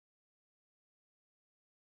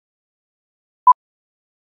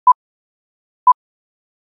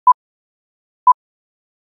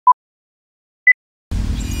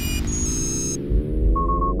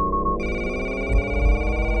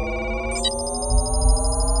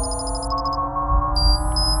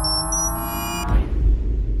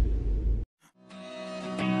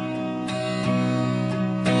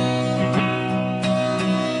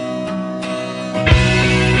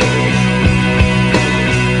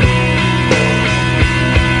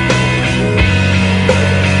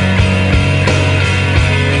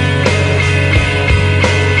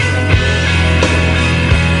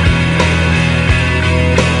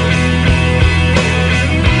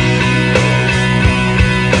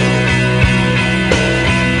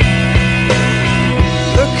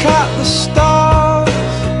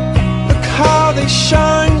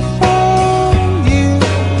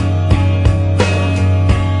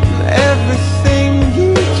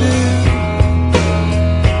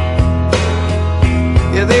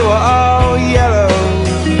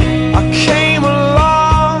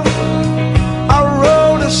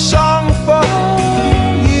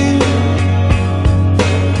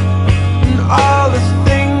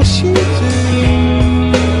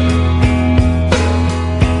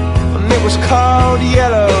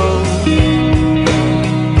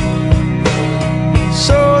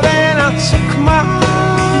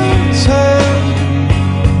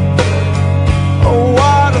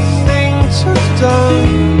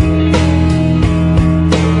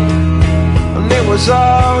was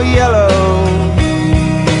all yellow.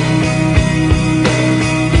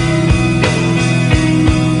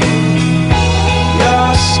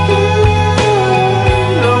 Your skin,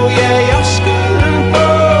 oh yeah, your skin and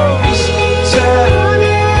bones turn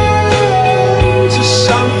into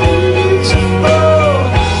something beautiful.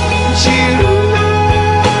 And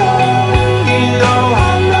you know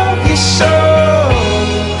I love you so.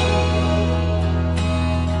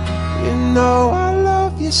 You know I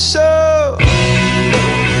love you so.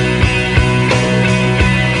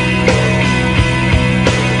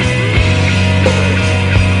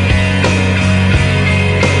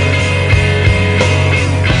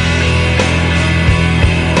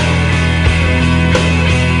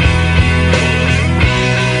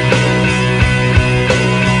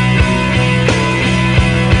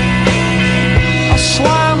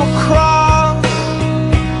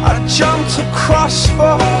 Jumped across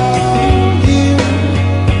for you.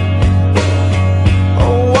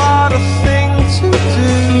 Oh, what a thing to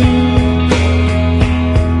do.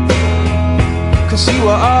 'Cause you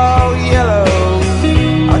were all yellow.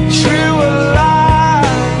 I drew a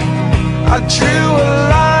line, I drew a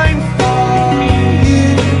line for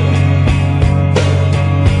you.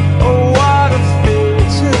 Oh, what a thing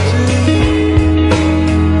to do.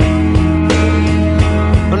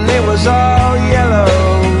 And it was all yellow.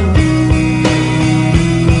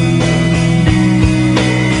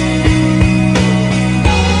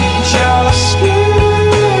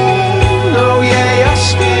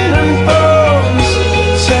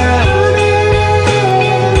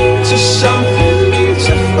 Something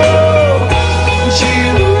beautiful. And you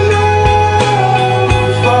know,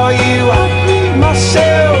 for you I bleed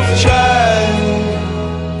myself dry.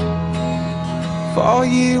 For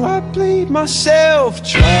you I bleed myself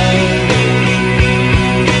dry.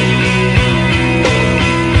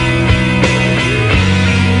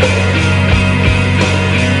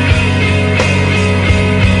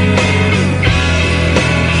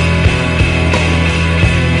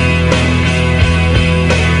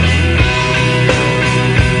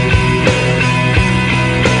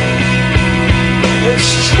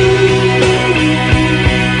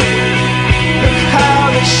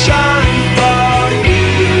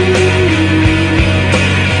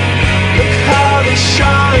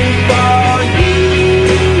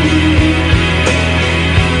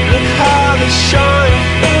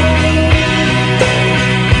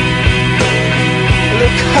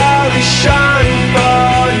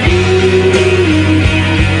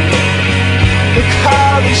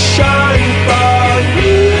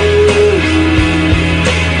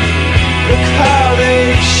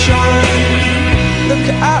 Look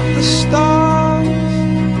at the stars,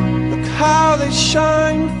 look how they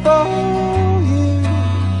shine for you.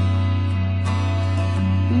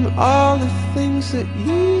 And all the things that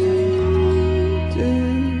you do.